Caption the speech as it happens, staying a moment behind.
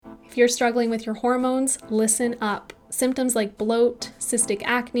If you're struggling with your hormones, listen up. Symptoms like bloat, cystic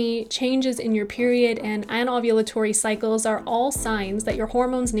acne, changes in your period, and anovulatory cycles are all signs that your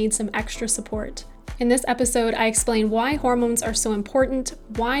hormones need some extra support. In this episode, I explain why hormones are so important,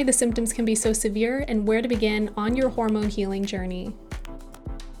 why the symptoms can be so severe, and where to begin on your hormone healing journey.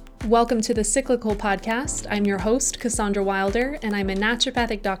 Welcome to the Cyclical Podcast. I'm your host, Cassandra Wilder, and I'm a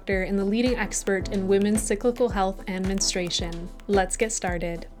naturopathic doctor and the leading expert in women's cyclical health and menstruation. Let's get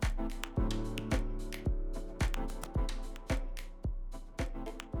started.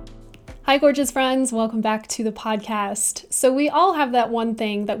 Hi, gorgeous friends. Welcome back to the podcast. So we all have that one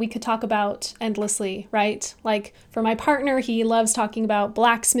thing that we could talk about endlessly, right? Like for my partner, he loves talking about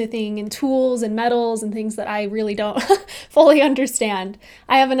blacksmithing and tools and metals and things that I really don't fully understand.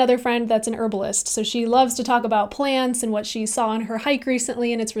 I have another friend that's an herbalist, so she loves to talk about plants and what she saw on her hike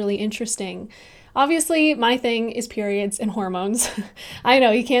recently, and it's really interesting. Obviously, my thing is periods and hormones. I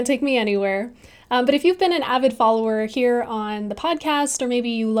know, you can't take me anywhere. But if you've been an avid follower here on the podcast, or maybe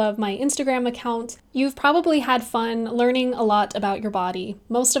you love my Instagram account, you've probably had fun learning a lot about your body.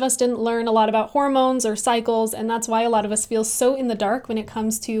 Most of us didn't learn a lot about hormones or cycles, and that's why a lot of us feel so in the dark when it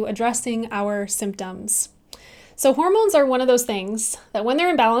comes to addressing our symptoms. So hormones are one of those things that when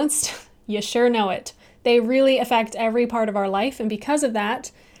they're imbalanced, you sure know it. They really affect every part of our life, and because of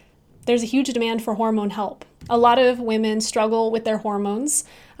that, there's a huge demand for hormone help. A lot of women struggle with their hormones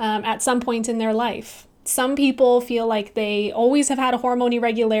at some point in their life. Some people feel like they always have had a hormone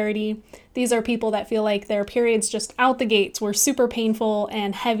irregularity. These are people that feel like their periods just out the gates were super painful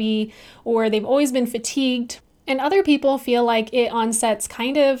and heavy, or they've always been fatigued. And other people feel like it onsets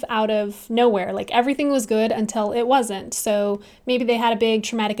kind of out of nowhere, like everything was good until it wasn't. So maybe they had a big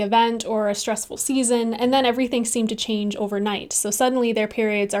traumatic event or a stressful season, and then everything seemed to change overnight. So suddenly their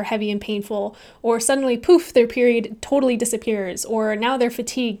periods are heavy and painful, or suddenly, poof, their period totally disappears, or now they're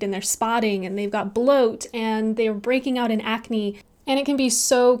fatigued and they're spotting and they've got bloat and they're breaking out in acne. And it can be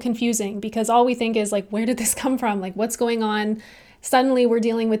so confusing because all we think is like, where did this come from? Like, what's going on? Suddenly we're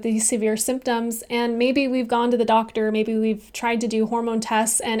dealing with these severe symptoms, and maybe we've gone to the doctor, maybe we've tried to do hormone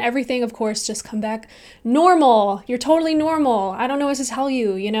tests, and everything, of course, just come back normal. You're totally normal. I don't know what to tell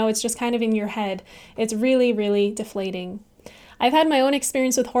you. It's just kind of in your head. It's really, really deflating. I've had my own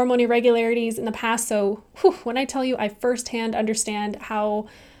experience with hormone irregularities in the past, so when I tell you I firsthand understand how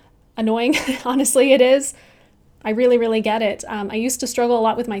annoying, honestly, it is, I really, really get it. I used to struggle a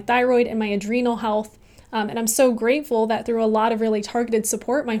lot with my thyroid and my adrenal health. And I'm so grateful that through a lot of really targeted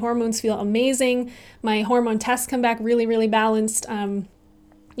support, my hormones feel amazing. My hormone tests come back really, really balanced. In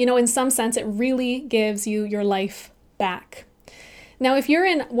some sense, it really gives you your life back. Now, if you're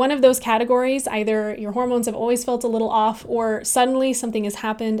in one of those categories, either your hormones have always felt a little off or suddenly something has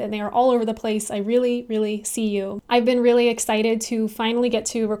happened and they are all over the place, I really, really see you. I've been really excited to finally get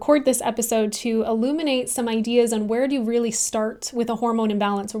to record this episode to illuminate some ideas on where do you really start with a hormone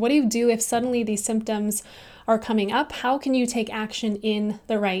imbalance, or what do you do if suddenly these symptoms are coming up? How can you take action in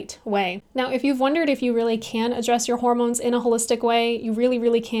the right way? Now, if you've wondered if you really can address your hormones in a holistic way, you really,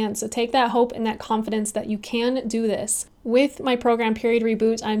 really can. So take that hope and that confidence that you can do this. With my program, Period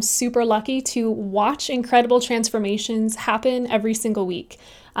Reboot, I'm super lucky to watch incredible transformations happen every single week.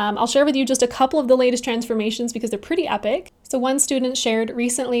 I'll share with you just a couple of the latest transformations because they're pretty epic. So one student shared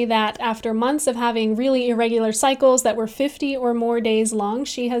recently that after months of having really irregular cycles that were 50 or more days long,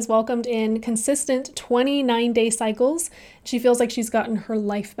 she has welcomed in consistent 29-day cycles. She feels like she's gotten her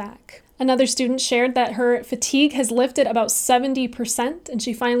life back. Another student shared that her fatigue has lifted about 70% and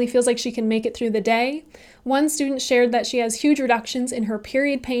she finally feels like she can make it through the day. One student shared that she has huge reductions in her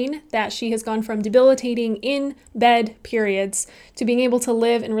period pain, that she has gone from debilitating in-bed periods to being able to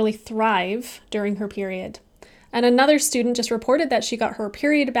live and really thrive during her period. And another student just reported that she got her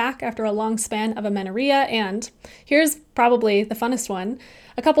period back after a long span of amenorrhea. And here's probably the funnest one.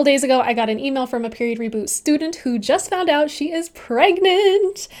 A couple days ago, I got an email from a Period Reboot student who just found out she is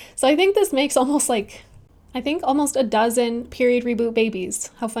pregnant. So I think this makes almost a dozen Period Reboot babies.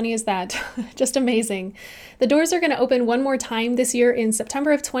 How funny is that? Just amazing. The doors are going to open one more time this year in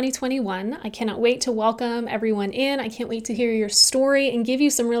September of 2021. I cannot wait to welcome everyone in. I can't wait to hear your story and give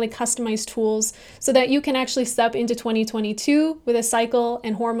you some really customized tools so that you can actually step into 2022 with a cycle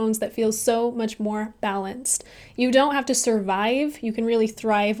and hormones that feel so much more balanced. You don't have to survive. You can really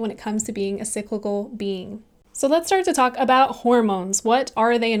thrive when it comes to being a cyclical being. So let's start to talk about hormones. What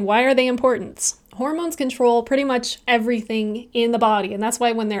are they and why are they important? Hormones control pretty much everything in the body, and that's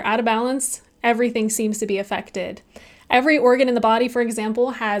why when they're out of balance, everything seems to be affected. Every organ in the body, for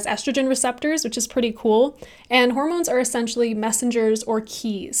example, has estrogen receptors, which is pretty cool, and hormones are essentially messengers or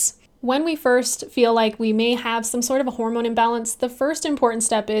keys. When we first feel like we may have some sort of a hormone imbalance, the first important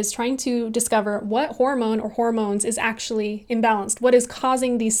step is trying to discover what hormone or hormones is actually imbalanced. What is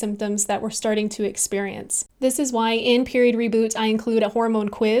causing these symptoms that we're starting to experience? This is why in Period Reboot, I include a hormone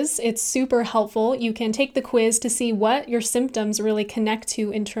quiz. It's super helpful. You can take the quiz to see what your symptoms really connect to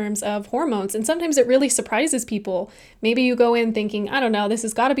in terms of hormones. And sometimes it really surprises people. Maybe you go in thinking, I don't know, this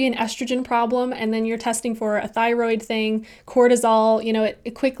has got to be an estrogen problem. And then you're testing for a thyroid thing, cortisol,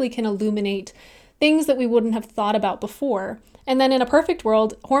 it quickly can illuminate things that we wouldn't have thought about before. And then in a perfect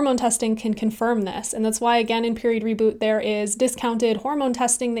world, hormone testing can confirm this. And that's why, again, in Period Reboot, there is discounted hormone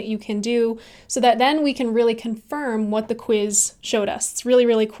testing that you can do so that then we can really confirm what the quiz showed us. It's really,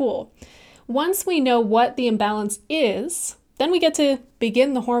 really cool. Once we know what the imbalance is, then we get to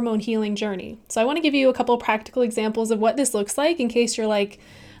begin the hormone healing journey. So I want to give you a couple practical examples of what this looks like in case you're like,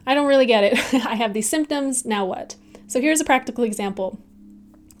 I don't really get it. I have these symptoms, now what? So here's a practical example.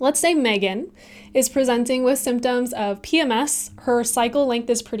 Let's say Megan is presenting with symptoms of PMS. Her cycle length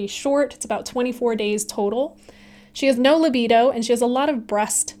is pretty short. It's about 24 days total. She has no libido and she has a lot of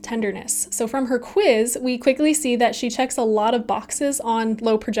breast tenderness. So from her quiz, we quickly see that she checks a lot of boxes on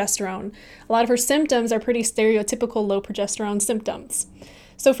low progesterone. A lot of her symptoms are pretty stereotypical low progesterone symptoms.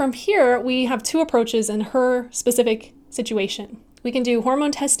 So from here, we have two approaches in her specific situation. We can do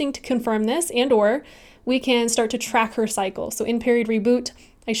hormone testing to confirm this, or we can start to track her cycle. So in Period Reboot,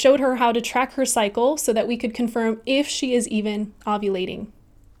 I showed her how to track her cycle so that we could confirm if she is even ovulating.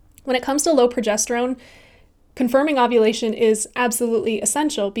 When it comes to low progesterone, confirming ovulation is absolutely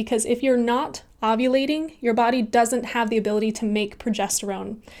essential because if you're not ovulating, your body doesn't have the ability to make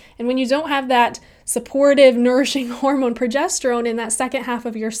progesterone. And when you don't have that supportive, nourishing hormone progesterone in that second half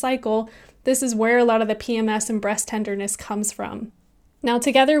of your cycle, this is where a lot of the PMS and breast tenderness comes from. Now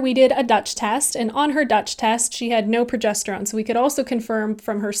together we did a Dutch test, and on her Dutch test she had no progesterone. So we could also confirm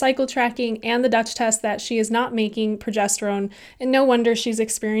from her cycle tracking and the Dutch test that she is not making progesterone, and no wonder she's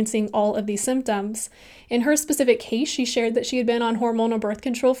experiencing all of these symptoms. In her specific case, she shared that she had been on hormonal birth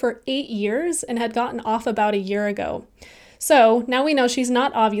control for 8 years and had gotten off about a year ago. So now we know she's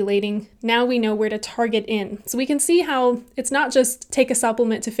not ovulating. Now we know where to target in. So we can see how it's not just take a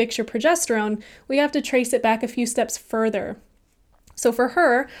supplement to fix your progesterone. We have to trace it back a few steps further. So for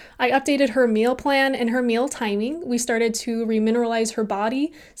her, I updated her meal plan and her meal timing. We started to remineralize her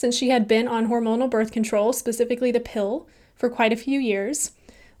body since she had been on hormonal birth control, specifically the pill, for quite a few years.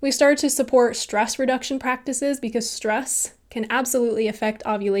 We started to support stress reduction practices because stress can absolutely affect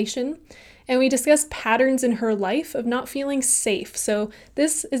ovulation. And we discussed patterns in her life of not feeling safe. So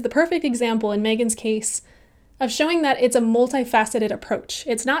this is the perfect example in Megan's case of showing that it's a multifaceted approach.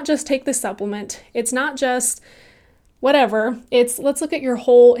 It's not just take the supplement. It's not just whatever, it's let's look at your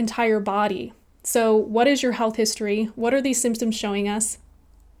whole entire body. So what is your health history? What are these symptoms showing us?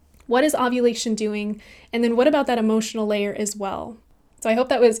 What is ovulation doing? And then what about that emotional layer as well? So I hope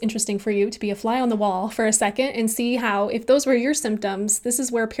that was interesting for you to be a fly on the wall for a second and see how, if those were your symptoms, this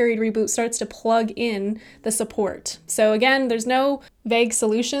is where Period Reboot starts to plug in the support. So again, there's no vague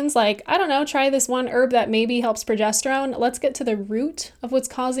solutions like, I don't know, try this one herb that maybe helps progesterone. Let's get to the root of what's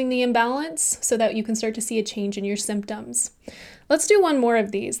causing the imbalance so that you can start to see a change in your symptoms. Let's do one more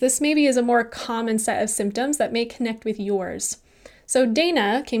of these. This maybe is a more common set of symptoms that may connect with yours. So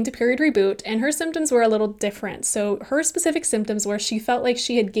Dana came to Period Reboot and her symptoms were a little different. So her specific symptoms were she felt like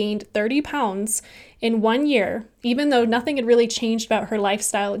she had gained 30 pounds in 1 year, even though nothing had really changed about her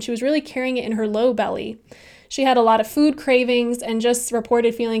lifestyle and she was really carrying it in her low belly. She had a lot of food cravings and just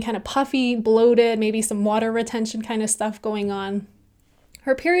reported feeling kind of puffy, bloated, maybe some water retention kind of stuff going on.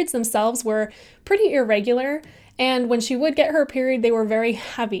 Her periods themselves were pretty irregular, and when she would get her period, they were very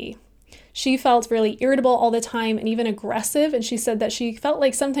heavy. She felt really irritable all the time and even aggressive, and she said that she felt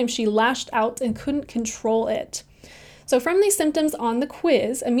like sometimes she lashed out and couldn't control it. So from these symptoms on the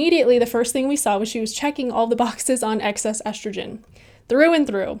quiz, immediately the first thing we saw was she was checking all the boxes on excess estrogen, through and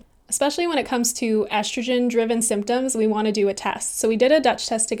through. Especially when it comes to estrogen-driven symptoms, we want to do a test. So we did a Dutch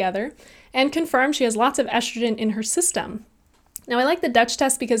test together and confirmed she has lots of estrogen in her system. Now, I like the Dutch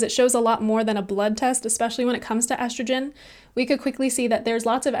test because it shows a lot more than a blood test, especially when it comes to estrogen. We could quickly see that there's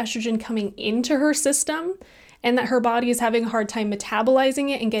lots of estrogen coming into her system and that her body is having a hard time metabolizing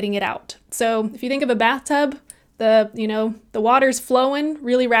it and getting it out. So if you think of a bathtub, the water's flowing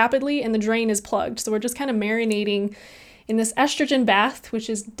really rapidly and the drain is plugged. So we're just kind of marinating in this estrogen bath, which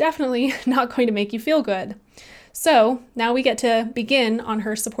is definitely not going to make you feel good. So now we get to begin on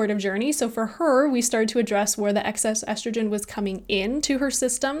her supportive journey. So for her, we started to address where the excess estrogen was coming into her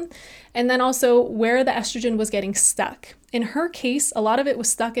system, and then also where the estrogen was getting stuck. In her case, a lot of it was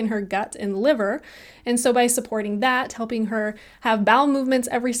stuck in her gut and liver. And so by supporting that, helping her have bowel movements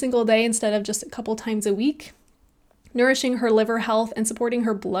every single day instead of just a couple times a week, nourishing her liver health and supporting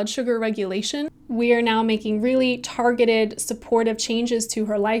her blood sugar regulation, we are now making really targeted supportive changes to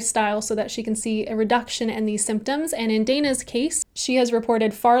her lifestyle so that she can see a reduction in these symptoms. And in Dana's case, she has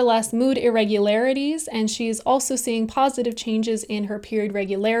reported far less mood irregularities, and she's also seeing positive changes in her period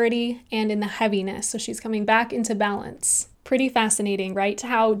regularity and in the heaviness. So she's coming back into balance. Pretty fascinating, right?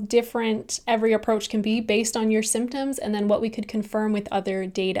 How different every approach can be based on your symptoms and then what we could confirm with other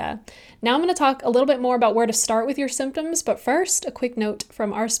data. Now I'm going to talk a little bit more about where to start with your symptoms, but first, a quick note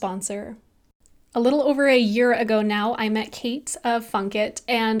from our sponsor. A little over a year ago now, I met Kate of Funk It,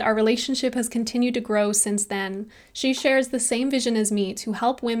 and our relationship has continued to grow since then. She shares the same vision as me to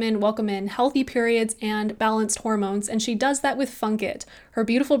help women welcome in healthy periods and balanced hormones, and she does that with Funk It, her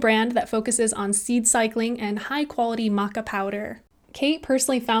beautiful brand that focuses on seed cycling and high-quality maca powder. Kate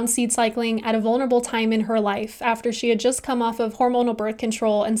personally found seed cycling at a vulnerable time in her life after she had just come off of hormonal birth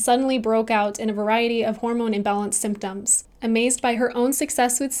control and suddenly broke out in a variety of hormone imbalance symptoms. Amazed by her own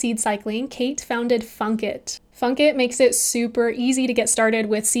success with seed cycling, Kate founded Funk It. Funk It makes it super easy to get started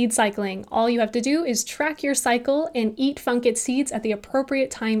with seed cycling. All you have to do is track your cycle and eat Funk It seeds at the appropriate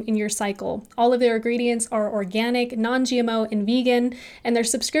time in your cycle. All of their ingredients are organic, non-GMO, and vegan, and their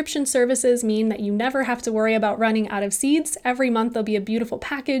subscription services mean that you never have to worry about running out of seeds. Every month there'll be a beautiful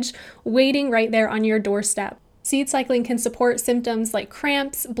package waiting right there on your doorstep. Seed cycling can support symptoms like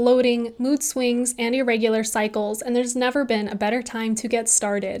cramps, bloating, mood swings, and irregular cycles, and there's never been a better time to get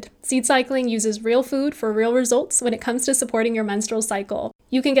started. Seed cycling uses real food for real results when it comes to supporting your menstrual cycle.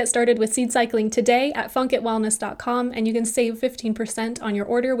 You can get started with seed cycling today at funkitwellness.com, and you can save 15% on your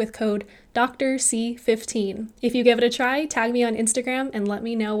order with code DrC15. If you give it a try, tag me on Instagram and let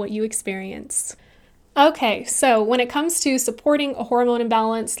me know what you experience. Okay, so when it comes to supporting a hormone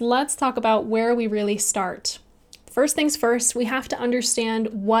imbalance, let's talk about where we really start. First things first, we have to understand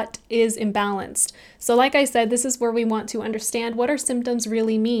what is imbalanced. So like I said, this is where we want to understand what our symptoms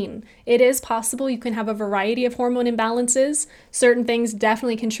really mean. It is possible you can have a variety of hormone imbalances. Certain things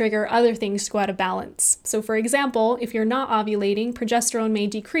definitely can trigger other things to go out of balance. So for example, if you're not ovulating, progesterone may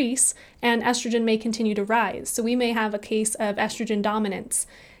decrease and estrogen may continue to rise. So we may have a case of estrogen dominance.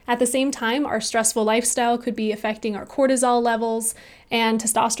 At the same time, our stressful lifestyle could be affecting our cortisol levels, and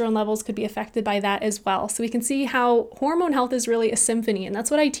testosterone levels could be affected by that as well. So we can see how hormone health is really a symphony, and that's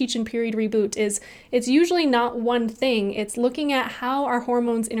what I teach in Period Reboot, is it's usually not one thing. It's looking at how our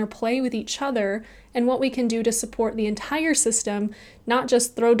hormones interplay with each other and what we can do to support the entire system, not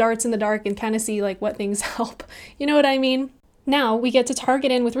just throw darts in the dark and kind of see like what things help. You know what I mean? Now we get to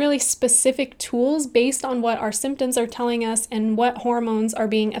target in with really specific tools based on what our symptoms are telling us and what hormones are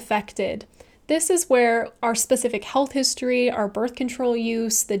being affected. This is where our specific health history, our birth control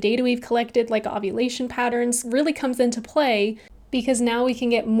use, the data we've collected like ovulation patterns really comes into play, because now we can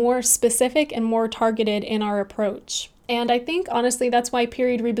get more specific and more targeted in our approach. And I think, honestly, that's why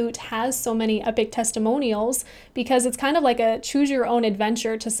Period Reboot has so many epic testimonials, because it's kind of like a choose your own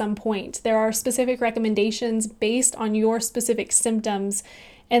adventure to some point. There are specific recommendations based on your specific symptoms,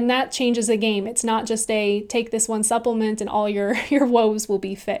 and that changes the game. It's not just a take this one supplement and all your woes will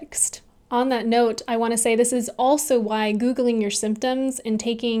be fixed. On that note, I want to say this is also why Googling your symptoms and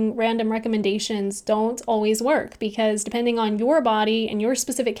taking random recommendations don't always work, because depending on your body and your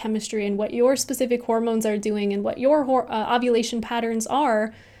specific chemistry and what your specific hormones are doing and what your ovulation patterns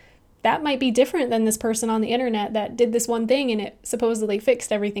are, that might be different than this person on the internet that did this one thing and it supposedly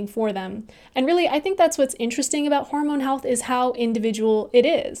fixed everything for them. And really, I think that's what's interesting about hormone health, is how individual it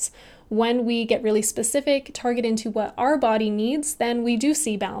is. When we get really specific, target into what our body needs, then we do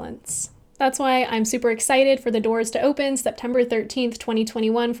see balance. That's why I'm super excited for the doors to open September 13th,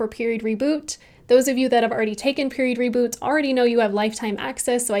 2021 for Period Reboot. Those of you that have already taken Period Reboot already know you have lifetime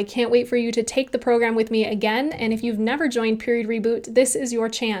access, so I can't wait for you to take the program with me again. And if you've never joined Period Reboot, this is your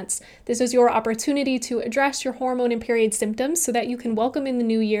chance. This is your opportunity to address your hormone and period symptoms so that you can welcome in the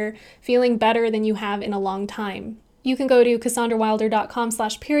new year feeling better than you have in a long time. You can go to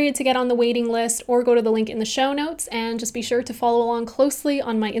CassandraWilder.com/period to get on the waiting list, or go to the link in the show notes, and just be sure to follow along closely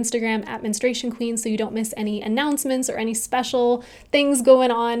on my Instagram @menstruationqueen so you don't miss any announcements or any special things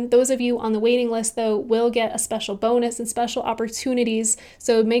going on. Those of you on the waiting list, though, will get a special bonus and special opportunities,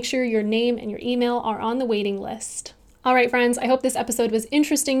 so make sure your name and your email are on the waiting list. All right, friends, I hope this episode was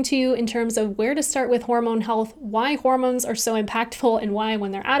interesting to you in terms of where to start with hormone health, why hormones are so impactful, and why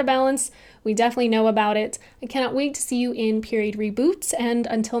when they're out of balance, we definitely know about it. I cannot wait to see you in Period Reboot, and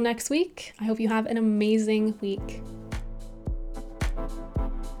until next week, I hope you have an amazing week.